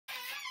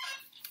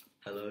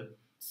Hello.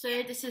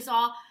 So this is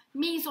our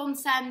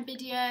mise-en-scène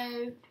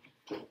video.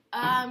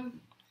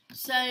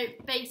 So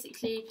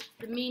basically,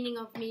 the meaning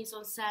of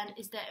mise-en-scène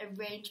is the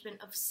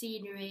arrangement of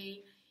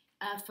scenery,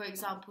 for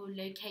example,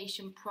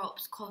 location,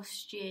 props,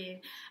 costume,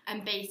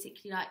 and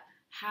basically like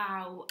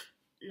how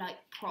like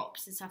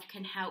props and stuff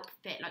can help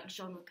fit like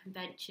genre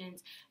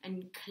conventions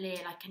and clear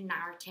like a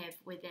narrative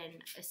within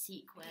a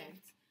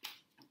sequence.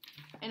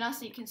 In our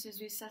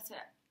sequences, we set it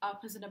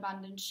up as an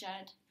abandoned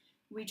shed.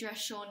 We dress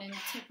Sean in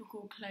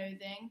typical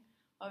clothing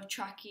of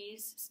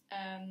trackies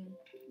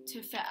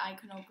to fit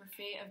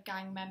iconography of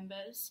gang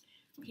members.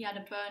 He had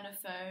a burner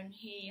phone.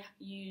 He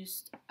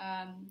used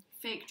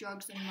fake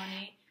drugs and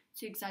money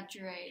to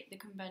exaggerate the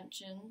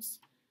conventions.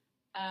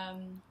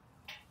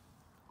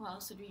 What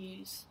else did we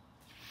use?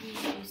 We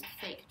used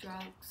fake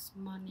drugs,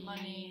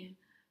 money.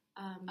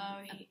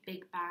 A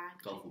big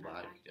bag. Duffel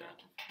bag, yeah.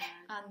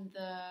 And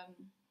the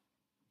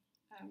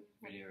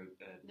Video,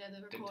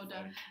 the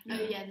recorder.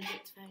 Oh yeah, the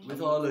dictaphone.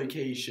 With our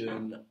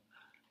location,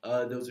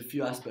 there was a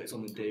few aspects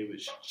on the day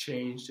which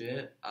changed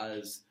it,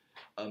 as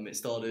it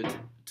started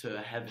to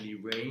heavily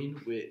rain,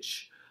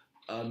 which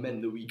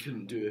meant that we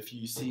couldn't do a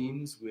few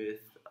scenes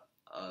with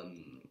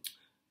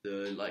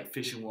the like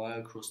fishing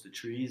wire across the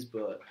trees.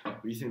 But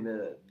we think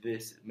that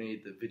this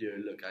made the video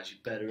look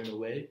actually better in a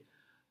way,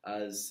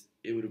 as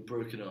it would have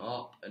broken it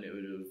up and it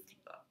would have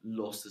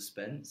lost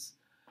suspense.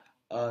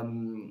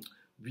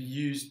 We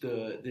used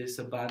this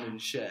abandoned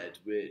shed,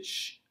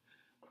 which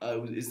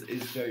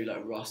is very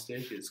like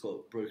rustic. It's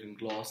got broken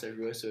glass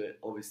everywhere, so it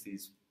obviously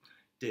is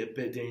a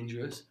bit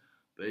dangerous.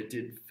 But it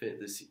did fit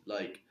this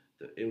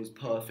it was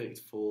perfect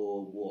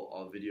for what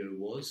our video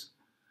was,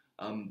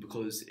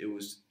 because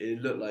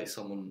it looked like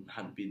someone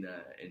hadn't been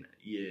there in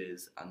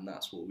years, and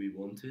that's what we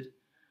wanted.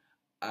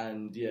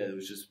 And yeah, it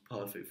was just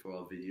perfect for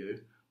our video.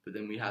 But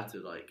then we had to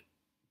like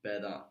bear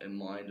that in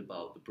mind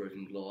about the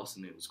broken glass,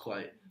 and it was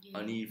quite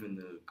uneven,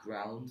 the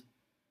ground.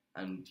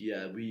 And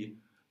yeah, we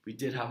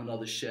did have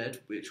another shed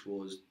which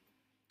was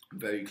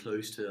very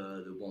close to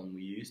the one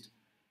we used,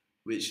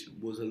 which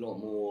was a lot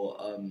more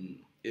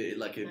it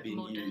had been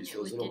used.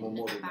 It was a lot more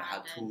modern, that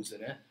had tools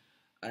in it.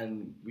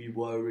 And we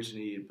were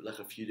originally, like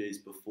a few days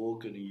before,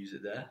 going to use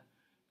it there.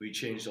 We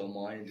changed our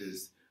mind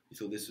as we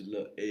thought this would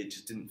look, it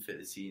just didn't fit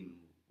the scene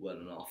well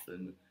enough,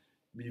 and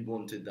we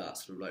wanted that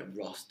sort of like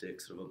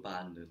rustic, sort of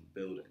abandoned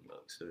building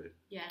look. So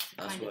yeah, to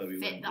that's kind why of we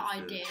fit went the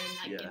with idea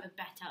and like give a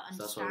better understanding.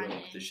 So that's why we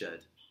went with the shed.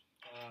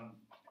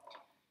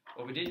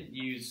 Well, we didn't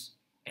use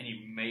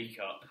any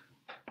makeup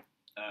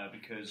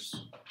because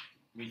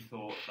we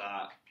thought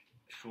that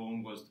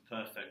Sean was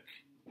the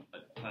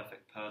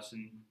perfect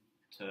person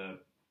to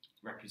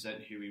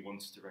represent who we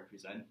wanted to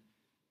represent,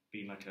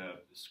 being like a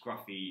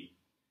scruffy,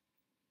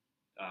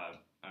 I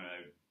don't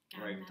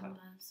know, rogue type.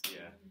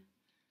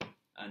 Yeah.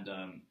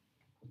 And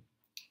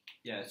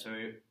yeah, so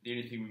the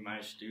only thing we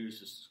managed to do was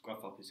just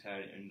scruff up his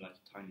hair in like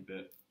a tiny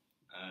bit,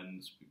 and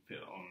we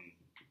put on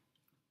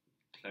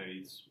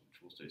clothes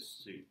which also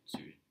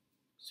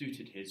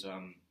suited his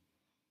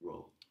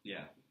role.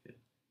 Yeah.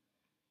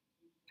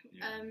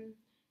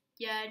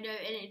 Yeah, no,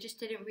 and it just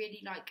didn't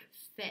really like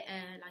fit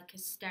like a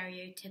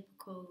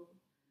stereotypical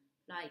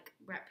like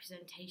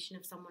representation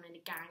of someone in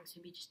a gang, so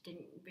we just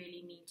didn't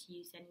really need to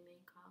use any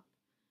makeup.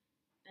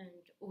 And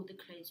all the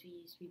clothes we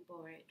used, we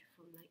borrowed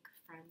from like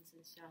friends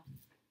and stuff.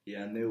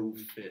 Yeah, and they all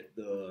fit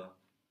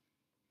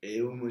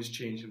it almost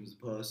changed him as a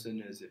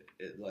person, as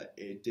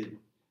it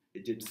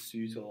did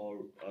suit our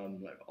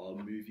our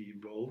movie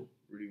role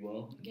really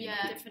well.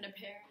 Yeah, different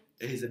appearance.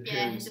 His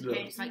appearance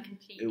looked like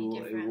completely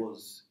different.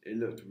 It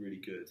looked really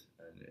good,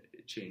 and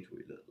it changed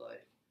what he looked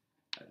like.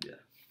 And yeah.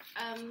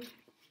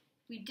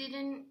 We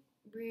didn't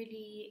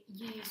really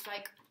use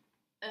like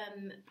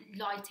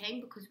lighting,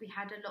 because we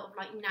had a lot of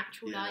like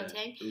natural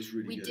lighting. It was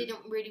really good.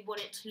 Didn't really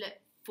want it to look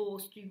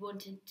forced. We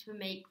wanted to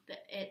make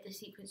the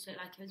sequence look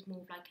like it was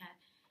more of like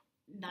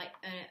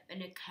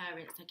an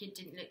occurrence, like it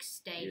didn't look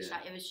staged,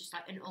 like it was just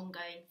like an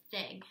ongoing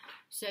thing.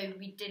 So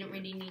we didn't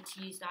really need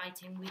to use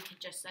lighting. We could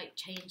just like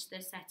change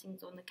the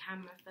settings on the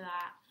camera for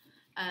that,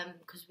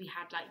 because we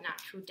had like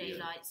natural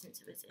daylight since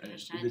it was in a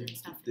shed and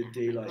stuff.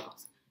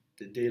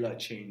 The daylight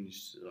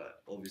changed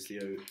obviously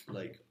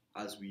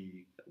as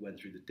we went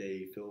through the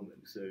day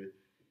filming, so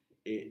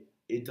the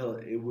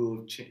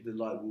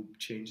light will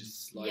change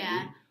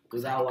slightly.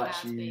 Because that will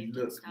actually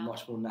look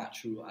much more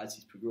natural as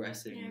he's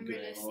progressing and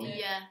going on.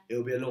 Yeah.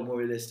 It'll be a lot more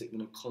realistic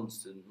than a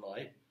constant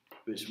light,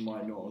 which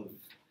might not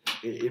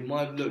have. It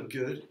might look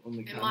good on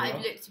the camera. It might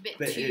have looked a bit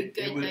too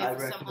good I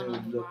for reckon someone it would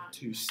on look the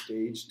too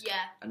staged.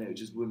 Yeah. And it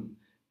just wouldn't.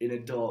 In a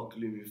dark,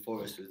 gloomy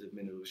forest with a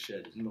middle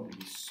shed, it's not going to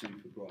be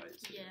super bright.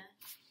 So. Yeah.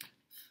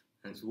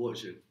 Thanks for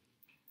watching.